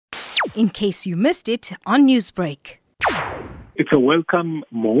in case you missed it on Newsbreak. It's a welcome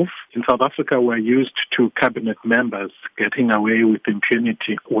move. In South Africa, we're used to cabinet members getting away with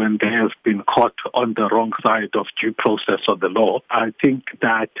impunity when they have been caught on the wrong side of due process of the law. I think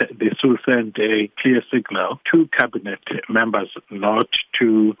that this will send a clear signal to cabinet members not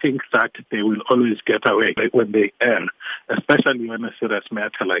to think that they will always get away when they err, especially when a serious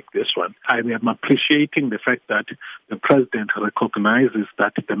matter like this one. I am appreciating the fact that the president recognizes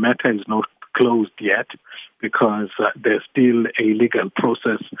that the matter is not closed yet, because there's still a legal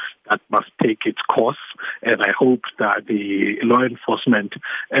process that must take its course. And I hope that the law enforcement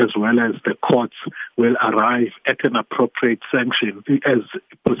as well as the courts will arrive at an appropriate sanction as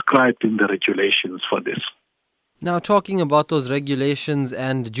prescribed in the regulations for this. Now, talking about those regulations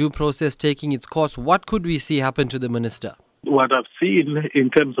and due process taking its course, what could we see happen to the minister? What I've seen in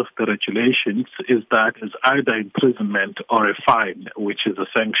terms of the regulations is that it's either imprisonment or a fine, which is a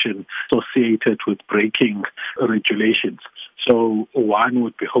sanction associated with breaking regulations. So one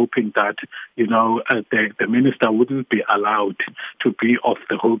would be hoping that, the minister wouldn't be allowed to be off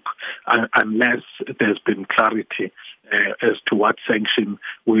the hook unless there's been clarity as to what sanction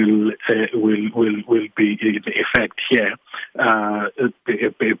will be in effect here,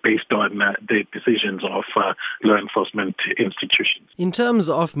 based on the decisions of law enforcement institutions. In terms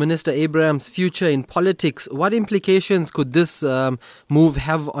of Minister Abrahams' future in politics, what implications could this move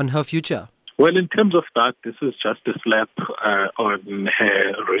have on her future? Well, in terms of that, this is just a slap on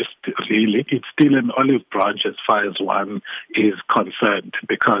her wrist, really. It's still an olive branch as far as one is concerned,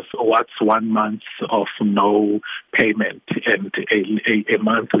 because what's 1 month of no payment and a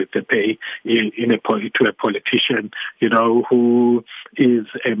month with the pay to a politician, who is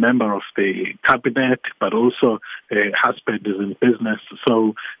a member of the cabinet, but also a husband is in business.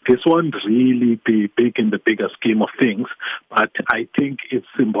 So this won't really be big in the bigger scheme of things, but I think it's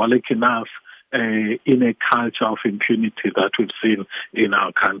symbolic enough in a culture of impunity that we've seen in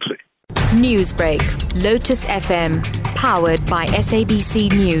our country. Newsbreak, Lotus FM, powered by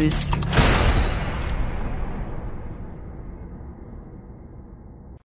SABC News.